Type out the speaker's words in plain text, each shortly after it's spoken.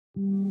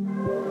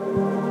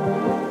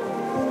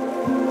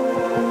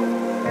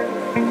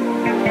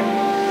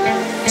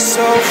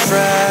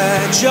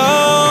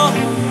fragile,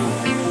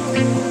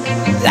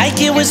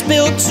 like it was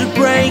built to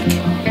break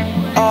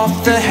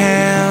off the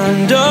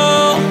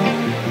handle.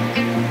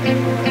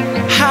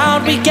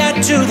 How'd we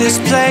get to this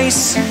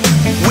place?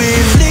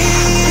 We're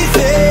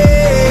leaving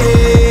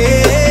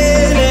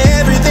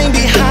everything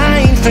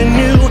behind for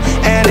new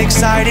and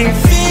exciting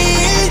feelings,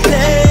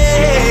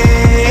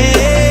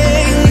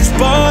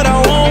 but I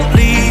won't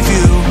leave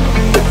you.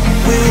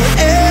 Will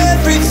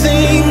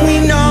everything we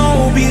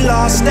know be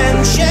lost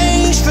and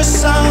changed for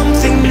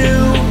something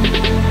new?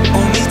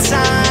 Only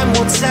time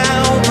will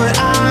tell, but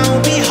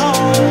I'll be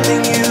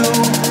holding you.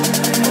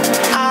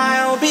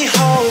 I'll be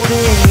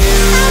holding you.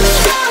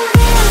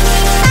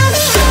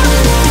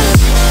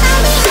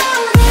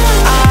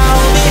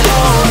 I'll be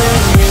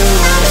holding you.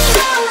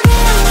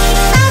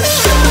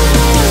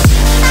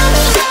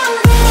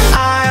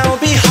 I'll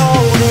be holding you. I'll be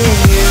holding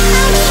you.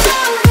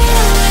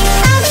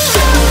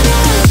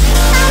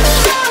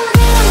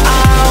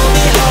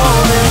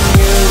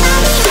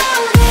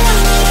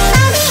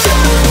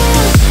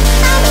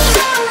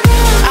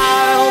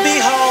 I'll be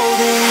holding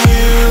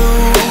you.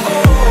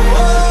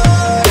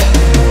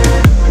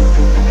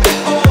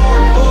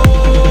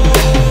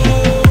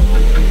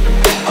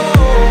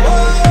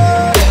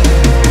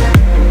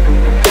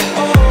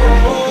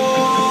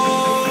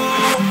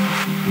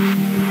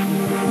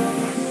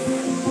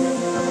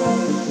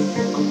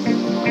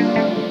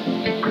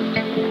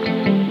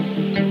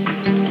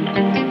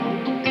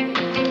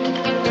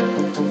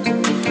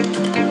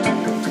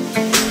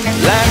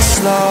 Let's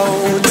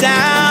slow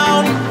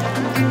down.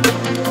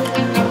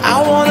 I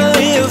wanna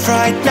live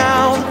right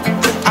now.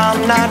 I'm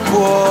not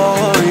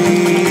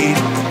worried,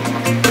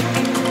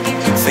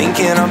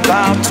 thinking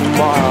about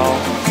tomorrow.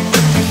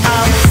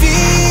 I'm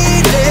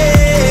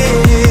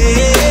feeling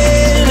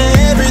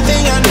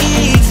everything I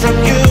need from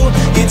you.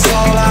 It's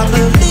all I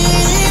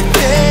believe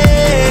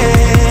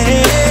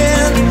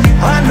in.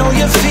 I know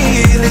you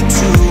feel it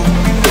too.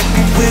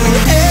 Will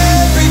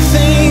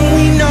everything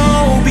we know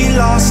be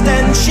lost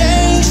and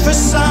changed for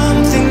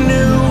something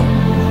new?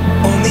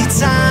 Only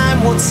time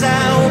will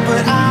tell,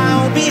 but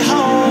I'll be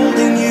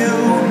holding you.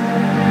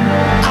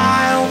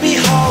 I'll be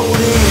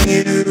holding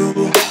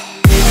you.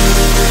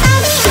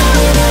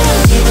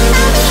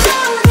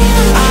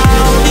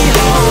 I'll be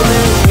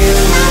holding you.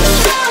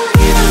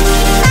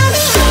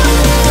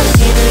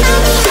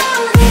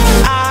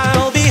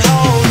 I'll be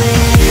holding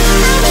you.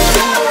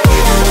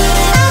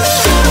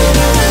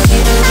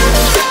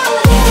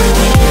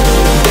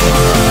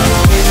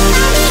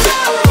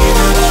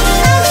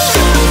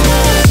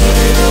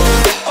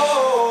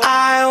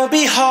 I'll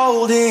be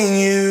holding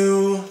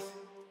you.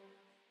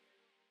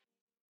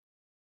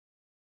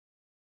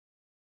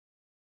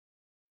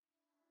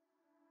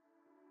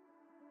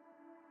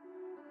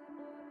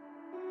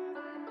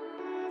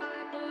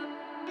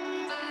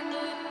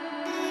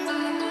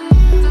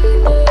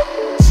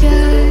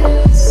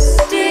 Just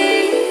stay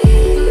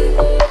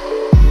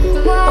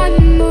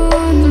one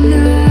more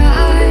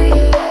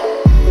night.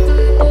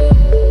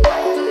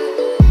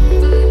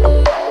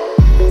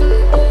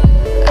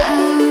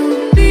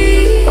 I'll be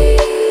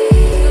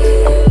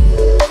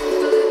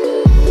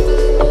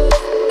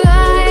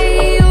by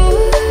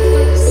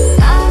your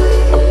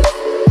side.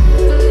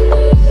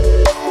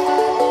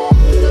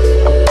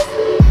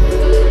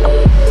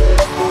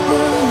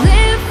 We'll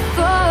live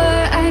for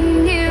a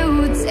new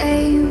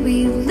day. We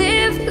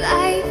live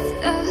life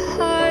the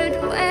hard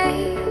way,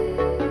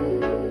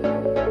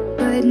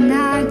 but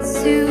not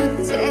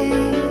today.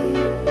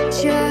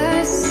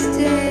 Just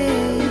stay.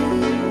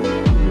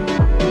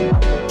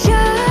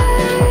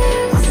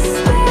 Just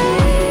stay.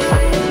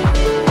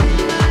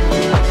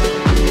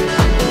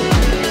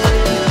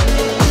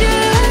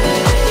 Just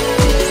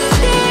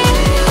stay.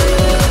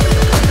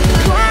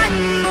 One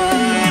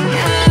more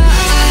night.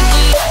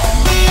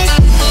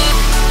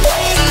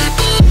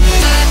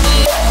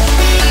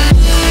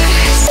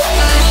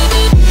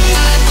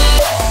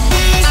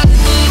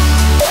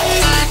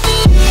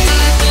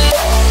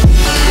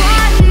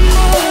 One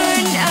more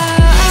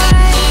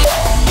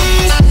night.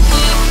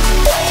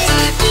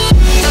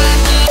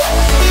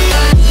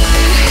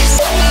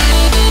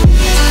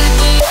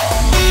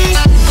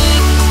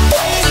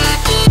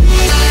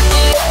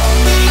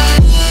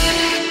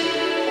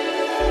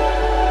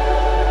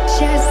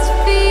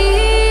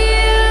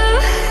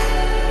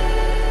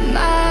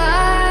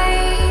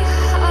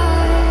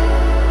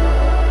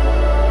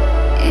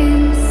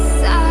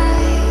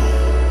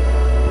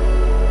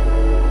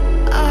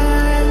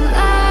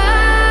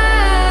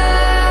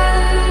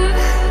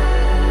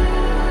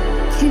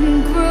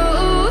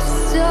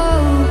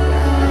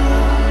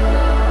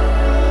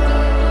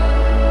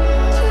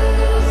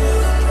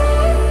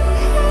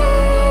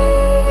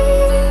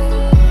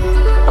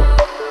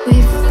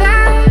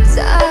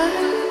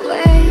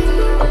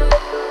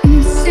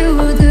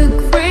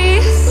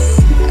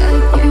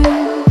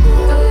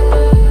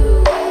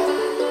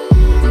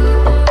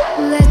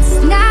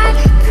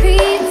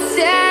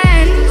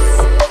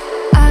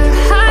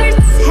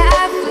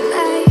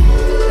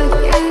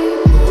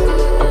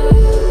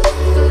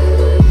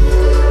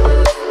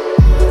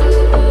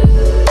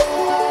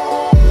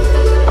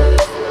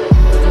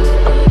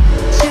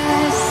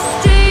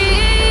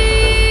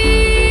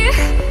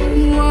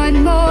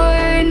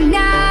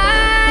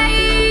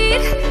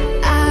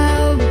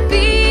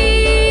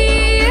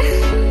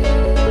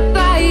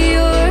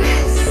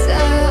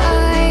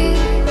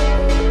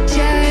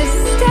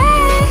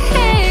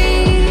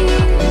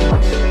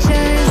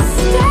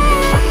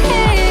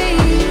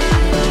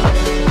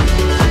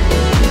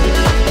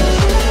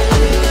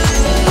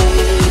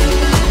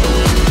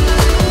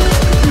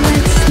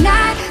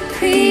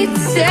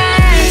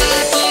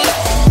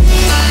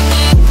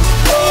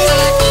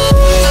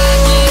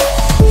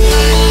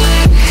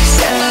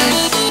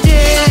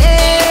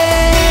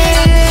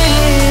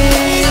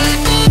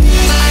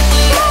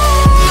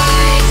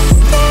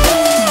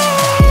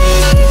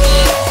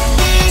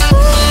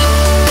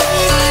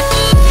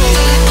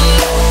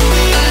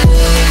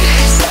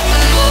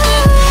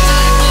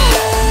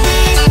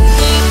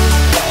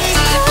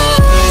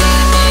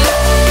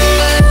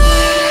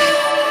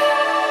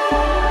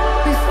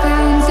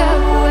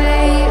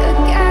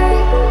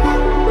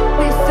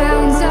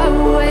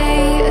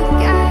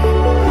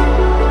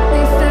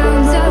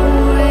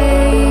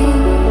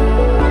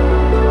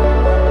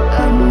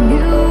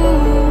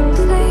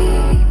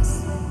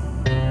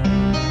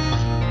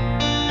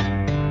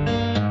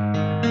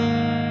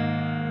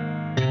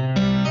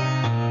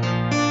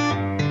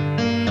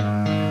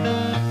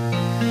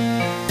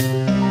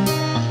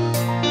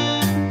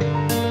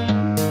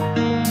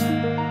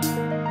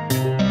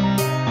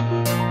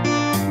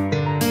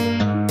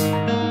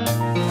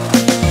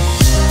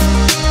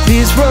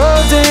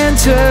 world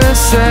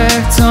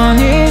intersect, on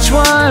each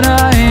one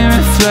I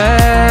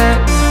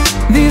reflect.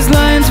 These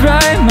lines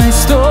write my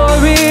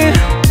story,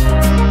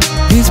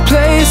 these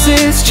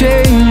places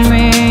change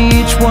me,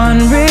 each one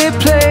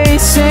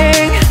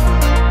replacing,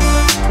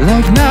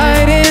 like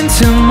night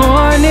into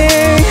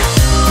morning.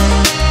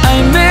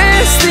 I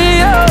miss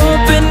the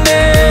open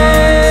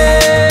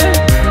air,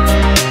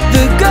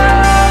 the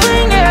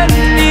going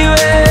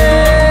anywhere,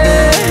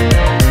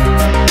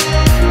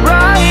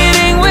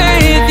 riding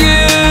with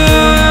you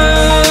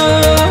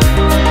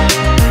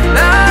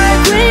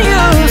like we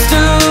used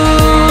to.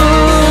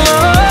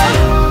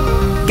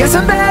 Guess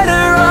I'm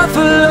better off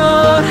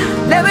alone,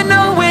 never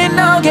know when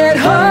I'll get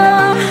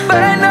home,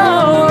 but I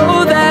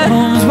know that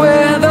home's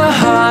where the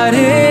heart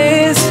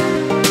is.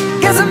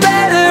 Guess I'm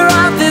better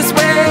off this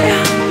way,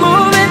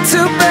 moving to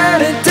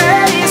better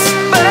days,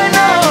 but I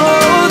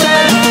know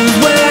that home's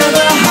where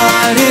the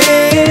heart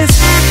is.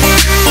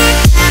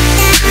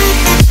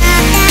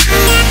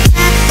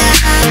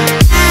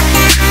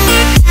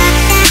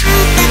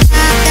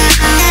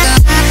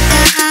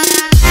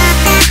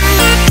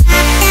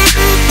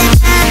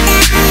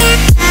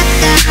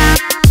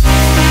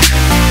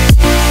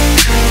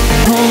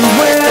 Home's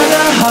where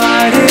the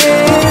heart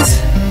is.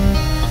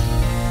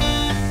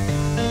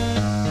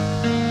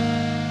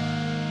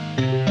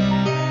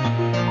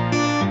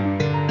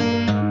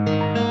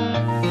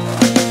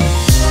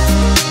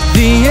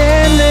 The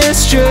endless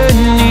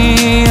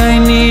journey, I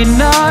need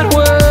not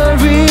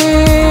worry,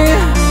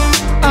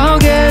 I'll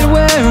get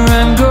where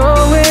I'm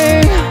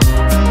going.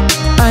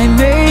 I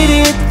made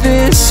it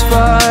this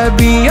far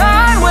beyond